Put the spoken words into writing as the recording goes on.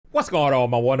What's going on,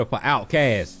 my wonderful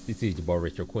outcasts? This is your boy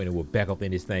Retro Quin, and we're back up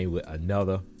in this thing with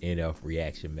another NF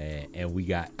reaction, man. And we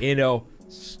got NF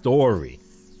Story.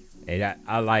 And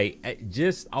I like,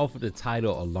 just off of the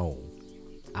title alone,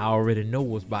 I already know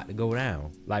what's about to go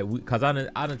down. Like, cause I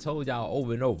done told y'all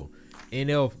over and over,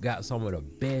 NF got some of the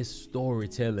best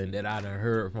storytelling that I done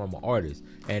heard from an artist.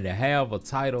 And to have a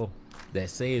title that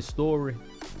says story,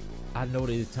 I know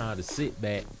that it's time to sit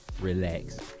back,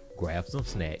 relax, grab some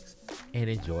snacks, and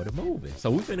enjoy the movie. So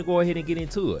we're finna go ahead and get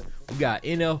into it. We got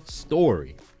NF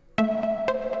Story.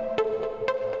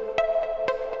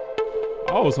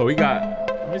 Oh, so we got,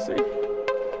 let me see.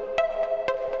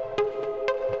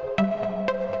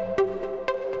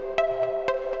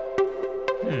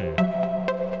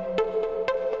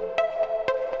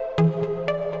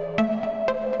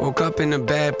 Woke up in a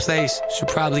bad place, should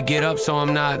probably get up so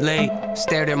I'm not late.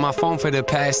 Stared at my phone for the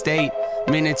past 8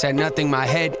 minutes at nothing, my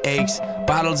head aches.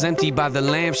 Bottles empty by the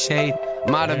lampshade.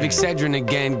 I'm out of Excedrin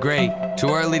again, great. Too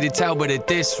early to tell, but at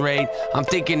this rate, I'm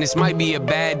thinking this might be a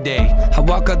bad day. I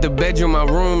walk out the bedroom, my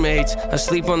roommates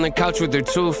asleep on the couch with their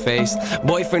two-faced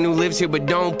boyfriend who lives here but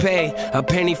don't pay a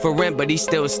penny for rent, but he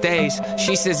still stays.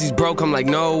 She says he's broke, I'm like,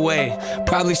 no way.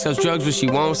 Probably sells drugs, but she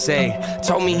won't say.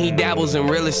 Told me he dabbles in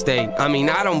real estate. I mean,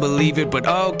 I don't believe it, but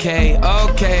okay.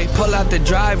 Pull out the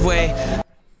driveway.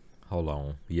 Hold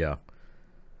on, yeah.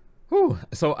 Whew.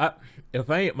 So if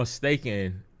I ain't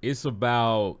mistaken, it's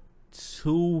about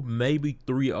 2, maybe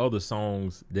 3 other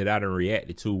songs that I done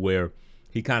reacted to where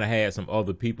he kind of had some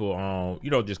other people on, you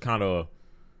know, just kind of,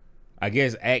 I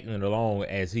guess, acting along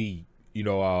as he,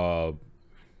 telling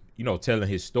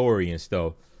his story and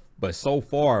stuff. But so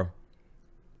far,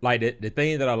 like the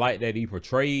thing that I like that he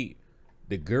portrayed,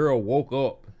 the girl woke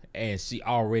up and she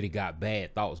already got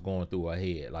bad thoughts going through her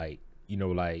head. Like, I'm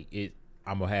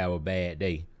gonna have a bad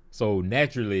day. So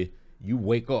naturally, you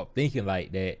wake up thinking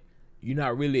like that. You're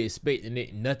not really expecting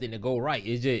nothing to go right.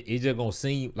 It's just gonna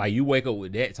seem like you wake up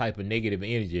with that type of negative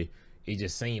energy. It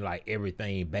just seems like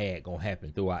everything bad gonna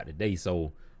happen throughout the day.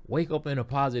 So wake up in a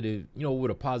positive,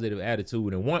 with a positive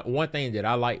attitude. And one thing that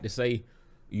I like to say,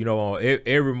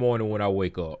 every morning when I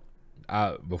wake up,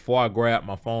 before I grab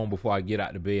my phone, before I get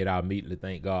out of bed, I immediately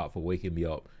thank God for waking me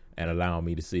up and allowing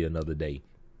me to see another day.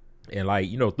 And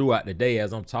throughout the day,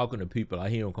 as I'm talking to people, I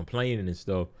hear them complaining and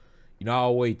stuff. I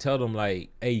always tell them, like,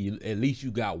 hey, at least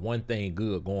you got one thing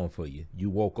good going for you. You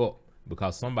woke up,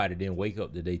 because somebody didn't wake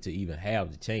up today to even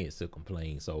have the chance to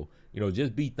complain. So,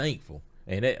 just be thankful.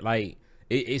 And that, like,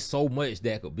 it's so much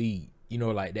that could be,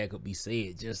 that could be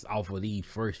said just off of these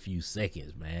first few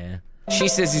seconds, man. She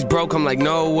says he's broke, I'm like,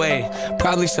 no way.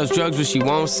 Probably sells drugs, but she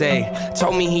won't say.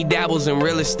 Told me he dabbles in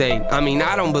real estate. I mean,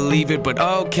 I don't believe it, but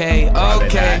okay.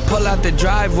 Pull out the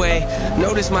driveway.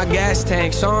 Notice my gas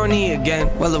tank's on E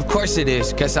again. Well, of course it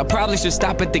is, cause I probably should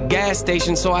stop at the gas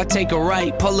station. So I take a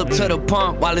right, pull up to the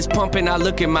pump. While it's pumping, I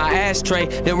look at my ashtray.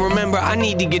 Then remember, I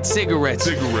need to get cigarettes.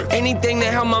 Anything to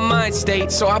help my mind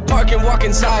state. So I park and walk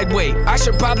inside, wait. I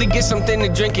should probably get something to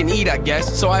drink and eat, I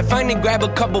guess. So I finally grab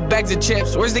a couple bags of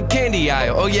chips. Where's the candy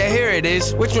aisle? Oh yeah, here it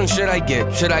is. Which one should I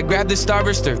get? Should I grab the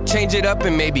Starburst or change it up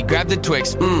and maybe grab the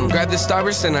Twix? Grab the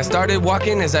Starburst and I started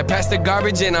walking. As I passed the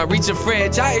garbage and I reached the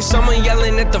fridge, I hear someone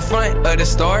yelling at the front of the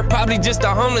store. Probably just a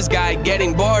homeless guy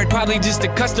getting bored. Probably just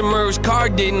a customer whose car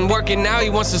didn't work and now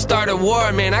he wants to start a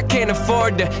war. Man, I can't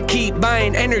afford to keep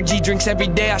buying energy drinks every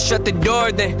day. I shut the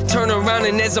door, then turn around,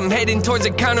 and as I'm heading towards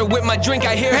the counter with my drink,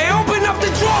 I hear, hey, open up the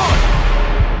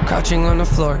drawer! Crouching on the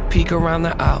floor, peek around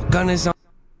the aisle, gun is on.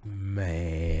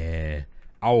 Man,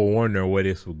 I was wondering where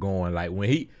this was going. Like when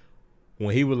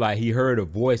he was like, he heard a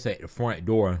voice at the front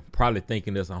door, probably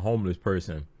thinking it's a homeless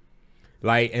person.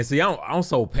 Like, and see, I'm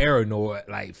so paranoid.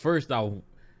 Like, first off,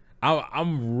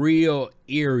 I'm real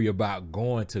eerie about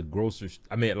going to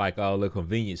the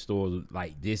convenience stores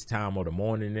like this time of the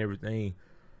morning and everything.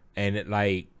 And it,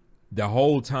 like, the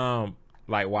whole time,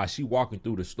 like while she walking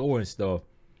through the store and stuff,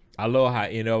 I love how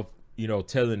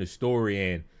telling the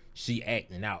story and she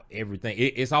acting out everything.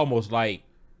 It's almost like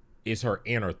it's her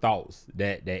inner thoughts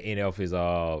that NF is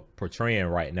portraying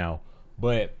right now.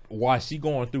 But while she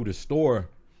going through the store,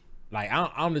 like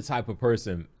I'm the type of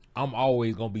person, I'm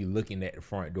always gonna be looking at the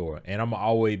front door, and I'm gonna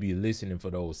always be listening for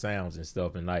those sounds and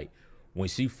stuff. And like when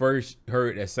she first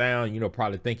heard that sound,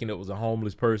 probably thinking it was a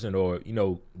homeless person or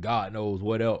God knows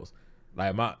what else.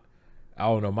 Like my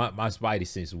spidey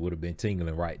sense would have been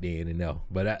tingling right then and there.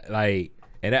 But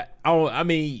I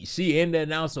mean, she in there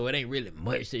now, so it ain't really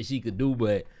much that she could do.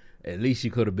 But at least she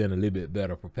could have been a little bit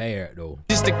better prepared though.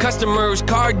 Just a customer whose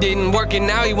car didn't work and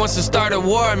now he wants to start a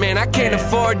war. Man, I can't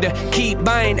afford to keep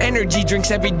buying energy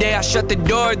drinks every day. I shut the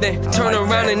door, then turn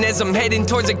around, and as I'm heading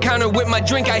towards the counter with my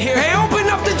drink, I hear, hey, open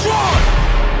up the drawer!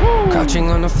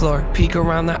 Crouching on the floor, peek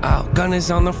around the aisle, gun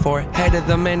is on the floor, head of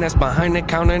the man that's behind the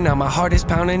counter. Now my heart is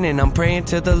pounding and I'm praying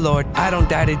to the Lord. I don't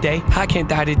die today, I can't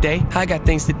die today, I got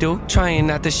things to do, trying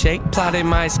not to shake, plotting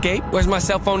my escape. Where's my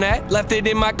cell phone at? Left it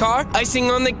in my car,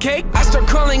 icing on the cake. I start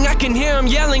crawling, I can hear him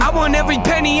yelling, I want every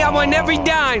penny, I want every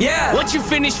dime. Yeah, once you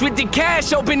finish with the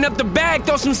cash, open up the bag,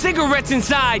 throw some cigarettes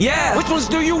inside. Yeah, which ones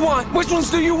do you want? Which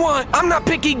ones do you want? I'm not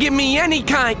picky, give me any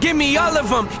kind, give me all of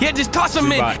them. Yeah, just toss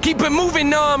them in, keep it moving,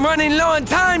 no, I'm running low on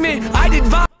timing. I did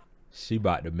she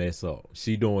about to mess up.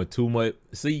 She doing too much.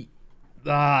 See,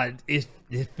 it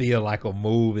feel like a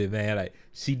movie, man. Like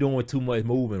she doing too much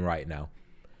moving right now,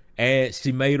 and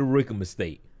she made a rookie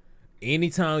mistake.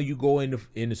 Anytime you go in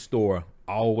the store,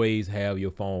 always have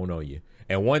your phone on you.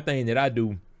 And one thing that I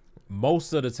do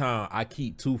most of the time, I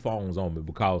keep 2 phones on me,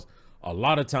 because a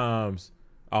lot of times,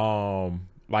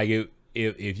 like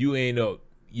if you end up,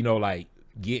 you know, like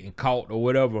getting caught or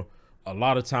whatever, a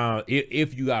lot of time,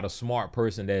 if you got a smart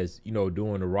person that's, you know,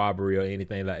 doing a robbery or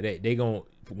anything like that, they gonna,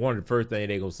 one of the first thing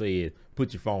they gonna say is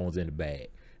put your phones in the bag.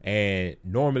 And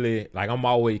normally, like, I'm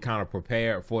always kind of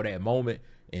prepared for that moment.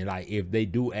 And like, if they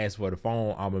do ask for the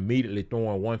phone, I'm immediately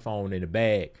throwing one phone in the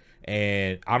bag.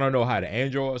 And I don't know how the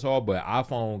Androids are, but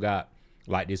iPhone got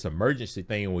like this emergency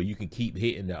thing where you can keep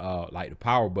hitting the like the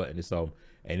power button or something,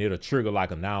 and it'll trigger like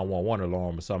a 911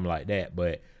 alarm or something like that.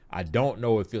 But I don't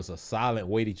know if it's a silent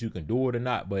way that you can do it or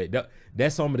not, but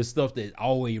that's some of the stuff that's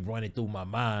always running through my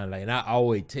mind. Like, and I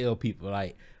always tell people,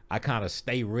 like, I kind of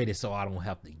stay ready so I don't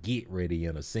have to get ready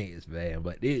in a sense, man.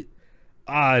 But it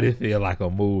feel like a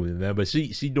movie, man. But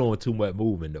she doing too much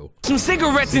moving though. Some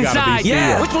cigarettes inside.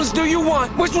 Yeah. Which ones do you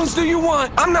want? Which ones do you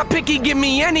want? I'm not picky. Give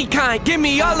me any kind. Give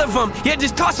me all of them. Yeah,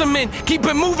 just toss them in. Keep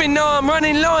it moving. No, I'm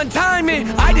running low on timing.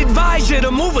 I'd advise you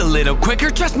to move a little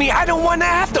quicker. Trust me, I don't wanna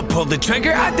have to pull the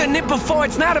trigger. I've done it before.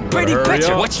 It's not a pretty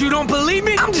picture. What, you don't believe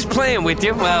me? I'm just playing with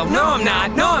you. Well, no, I'm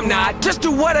not. No, I'm not. Just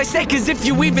do what I say, cause if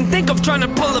you even think of trying to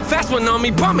pull a fast one on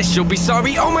me, promise you'll be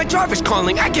sorry. Oh, my driver's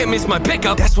calling. I can't miss my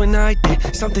pickup. That's when I did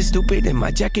something stupid and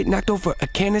my jacket knocked over a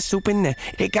can of soup, and then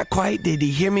it got quiet. Did he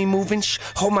hear me moving? Shh,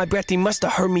 hold my breath, he must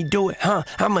have heard me do it, huh?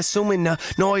 I'm assuming the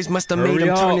noise must have made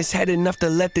him turn his head enough to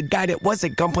let the guy that was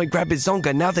at gunpoint grab his own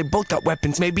gun. Now they both got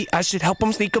weapons. Maybe I should help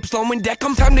him sneak up slow and deck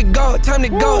him. Time to go, time to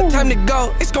go, time to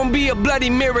go. It's gonna be a bloody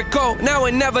miracle. Now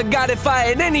I never got it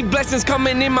fired. Any blessings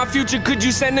coming in my future, could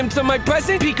you send him to my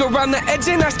present? Peek around the edge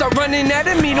and I start running at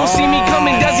him. He don't see me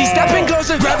coming. Does he step in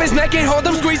closer? Grab his neck and hold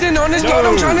him, squeezing on his throat.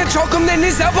 I'm trying to choke him, then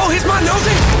his elbow hits my nose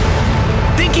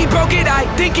and think he broke it, I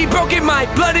think he broke it. My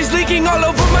blood is leaking all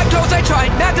over my clothes. I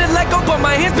tried not to let go, but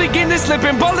my hands begin to slip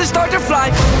and bullets start to fly.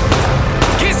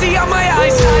 Can't see out my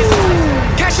eyes.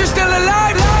 Cashier's still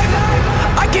alive.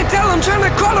 I can tell I'm trying to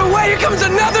crawl away. Here comes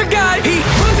another guy. He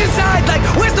runs inside like,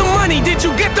 where's the money? Did you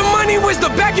get the money? Where's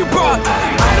the bag you brought?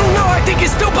 I don't know, I think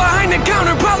it's still behind the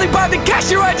counter, probably by the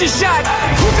cashier I just shot.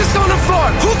 Who's this on the floor?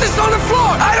 Who's this on the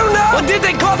floor? I don't know. Or did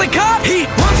they call the cops? He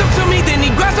runs up to me, then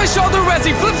he grabs my shoulder as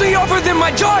he flips me over, then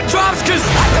my jaw drops. Cause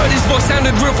I thought his voice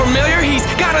sounded real familiar. He's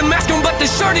got a mask on, but the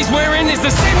shirt he's wearing is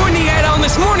the same one he had on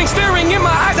this morning. Staring in my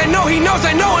eyes, I know he knows,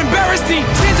 I know, embarrassed. He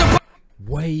stands up.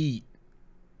 Wait,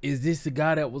 is this the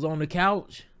guy that was on the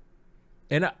couch?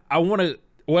 And I want to,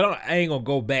 well, I ain't gonna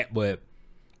go back, but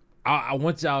I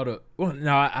want y'all to, well,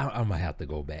 no, I'm gonna have to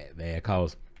go back, man,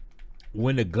 because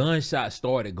when the gunshot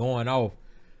started going off,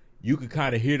 you could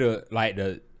kind of hear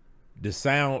the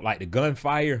sound, like the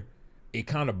gunfire. It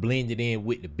kind of blended in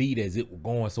with the beat as it was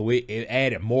going, so it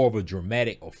added more of a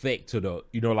dramatic effect to the,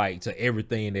 you know, like to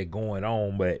everything that's going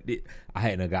on. But I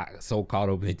hadn't got so caught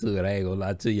up into it, I ain't gonna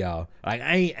lie to y'all. Like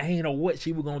I ain't know what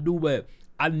she was gonna do, but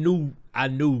I knew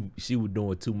she was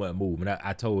doing too much movement.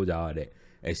 I told y'all that,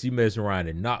 and she messed around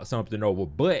and knocked something over.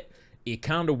 But it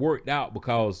kind of worked out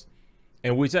because,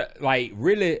 and which like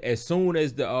really, as soon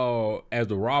as the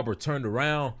robber turned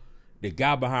around, the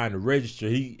guy behind the register,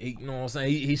 he you know what I'm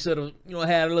saying, he should have, you know,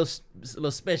 had a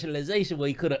little specialization where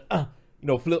he could have you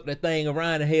know, flipped that thing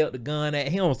around and held the gun at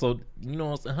him. So, you know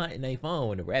what I'm saying, hunting ain't fun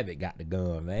when the rabbit got the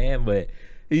gun, man. But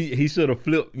he should have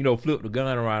flipped the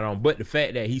gun around on. But the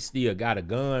fact that he still got a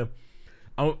gun,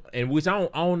 and which I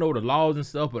don't know the laws and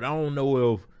stuff, but I don't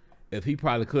know if he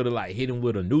probably could have like hit him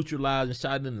with a neutralizer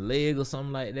shot in the leg or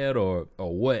something like that, or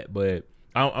what. But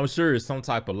I'm sure it's some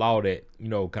type of law that, you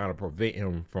know, kind of prevent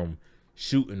him from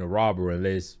shooting the robber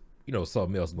unless, you know,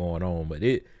 something else going on. But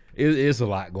it's a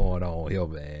lot going on here,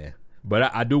 man.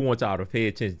 But I do want y'all to pay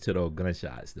attention to those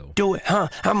gunshots, though. Do it, huh?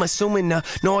 I'm assuming the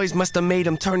noise must have made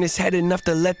him turn his head enough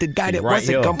to let the guy that was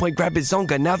at gunpoint grab his own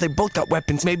gun. Now they both got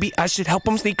weapons. Maybe I should help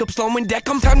him sneak up, slow and deck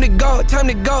him. Time to go, time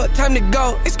to go, time to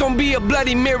go. It's gonna be a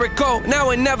bloody miracle. Now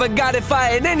I never got if I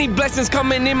had any blessings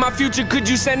coming in my future. Could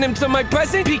you send him to my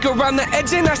present? Peek around the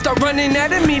edge and I start running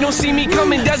at him. He don't see me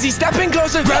coming. Does he step in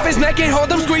closer? Grab his neck and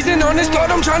hold him, squeezing on his throat.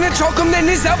 I'm trying to choke him, then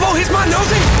his elbow hits my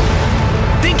nose and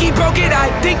think he broke it, I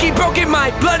think he broke it.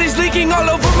 My blood is leaking all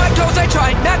over my clothes. I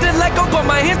try not to let go, but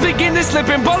my hands begin to slip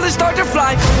and bullets start to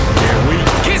fly.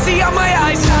 Can't see out my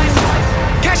eyes.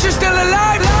 Cashier's still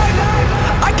alive.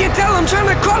 I can tell I'm trying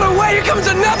to crawl away. Here comes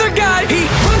another guy. He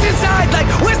runs inside like,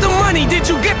 where's the money? Did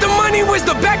you get the money? Where's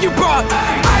the bag you brought?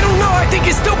 I don't know, I think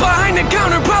it's still behind the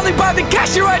counter. Probably by the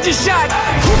cashier I just shot.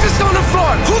 Who's this on the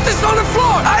floor? Who's this on the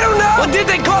floor? I don't know. Well, did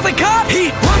they call the cops? He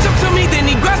runs up to me, then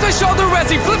he grabs my shoulder as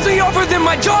he flips me over. Then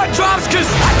my jaw drops, cause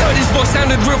I thought his voice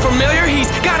sounded real familiar. He's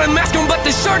got a mask on, but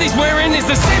the shirt he's wearing is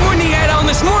the same one he had on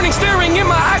this morning. Staring in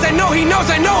my eyes, I know he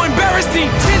knows, I know, embarrassed. He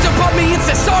stands above me and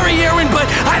says, sorry Aaron, but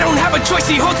I don't have a choice.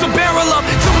 He holds the barrel up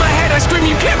to my head, I scream,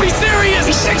 you can't be serious.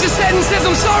 He shakes his head and says,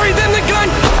 I'm sorry, then the gun.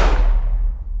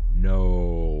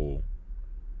 No.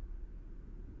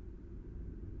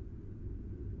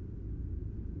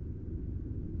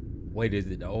 Wait, is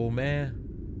it the old man?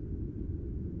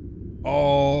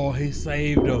 Oh, he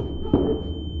saved him.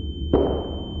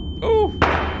 Ooh.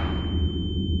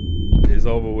 It's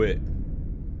over with.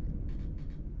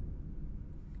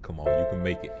 Come on, you can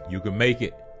make it. You can make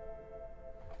it.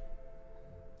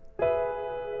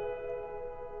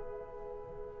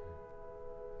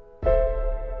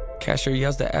 Cashier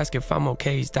yells to ask if I'm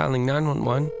okay. He's dialing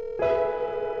 911.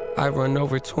 I run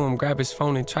over to him, grab his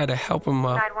phone, and try to help him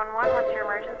up. 911, what's your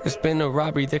emergency? There's been a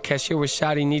robbery. The cashier was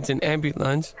shot. He needs an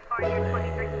ambulance.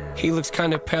 He looks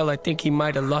kind of pale. I think he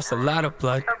might have lost a lot of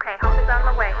blood. Okay, help is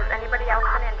on the way. Has anybody else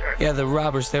been injured? Yeah, the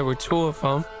robbers. There were 2 of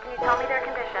them. Can you tell me their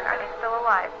condition? Are they still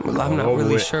alive? Well, I'm not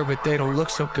really sure, but they don't look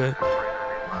so good.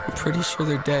 I'm pretty sure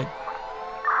they're dead.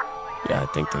 Yeah, I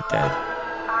think they're dead.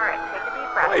 All right, take a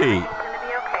deep breath. Wait. It's gonna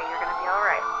be okay. You're gonna be all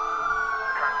right.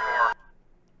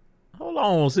 Hold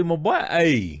on, see my boy.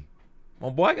 Hey, my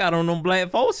boy got on them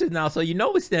black forces now, so you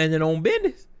know he's standing on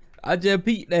business. I just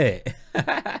peeped that.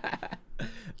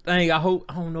 Dang, I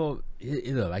don't know.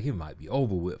 It look like it might be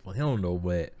over with for him though,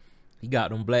 but he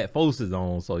got them black forces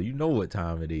on, so you know what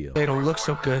time it is. They don't look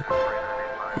so good.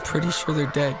 I'm pretty sure they're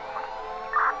dead.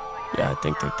 Yeah, I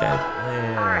think they're dead.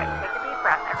 Man. All right, take a deep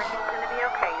breath. Everything's gonna be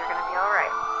okay. You're gonna be all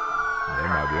right. That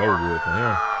might be over with for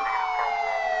him.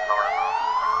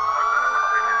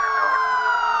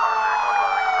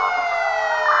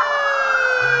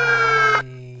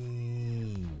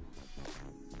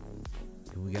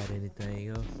 Do we got anything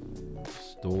else?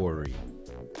 Story.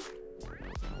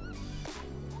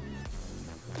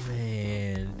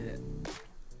 Man.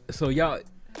 So y'all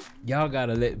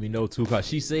gotta let me know too, cause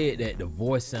she said that the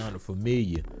voice sounded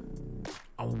familiar.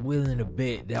 I'm willing to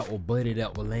bet that was Buddy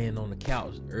that was laying on the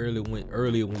couch earlier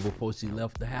when before she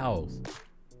left the house.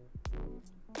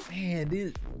 Man,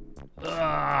 this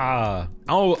I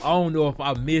don't know if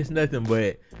I missed nothing,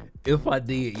 but if I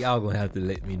did, y'all gonna have to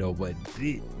let me know. But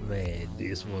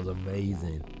this was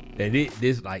amazing. And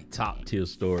this like top tier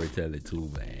storytelling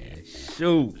too, man.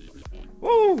 Shoot.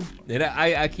 Woo! And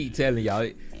I keep telling y'all,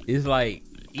 it's like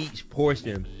each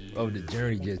portion of the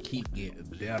journey just keep getting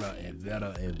better and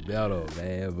better and better,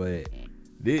 man. But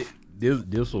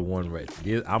this was one right.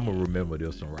 I'm gonna remember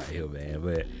this one right here, man.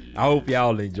 But I hope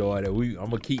y'all enjoyed it. I'm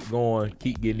gonna keep going,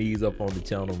 keep getting these up on the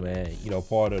channel, man. You know,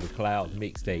 part of the Clouds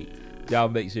mixtape. Y'all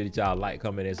make sure that y'all like,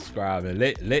 comment, and subscribe, and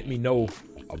let me know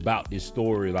about this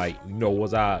story. Like, you know,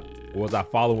 was I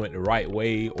following it the right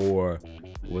way, or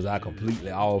was I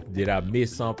completely off? Did I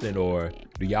miss something, or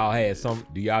do y'all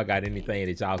got anything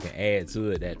that y'all can add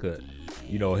to it that could,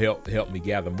 you know, help me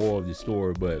gather more of the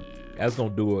story? But that's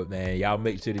gonna do it, man. Y'all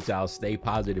make sure that y'all stay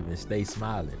positive and stay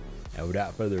smiling. And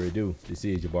without further ado, this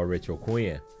is your boy Retro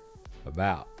Quin.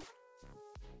 About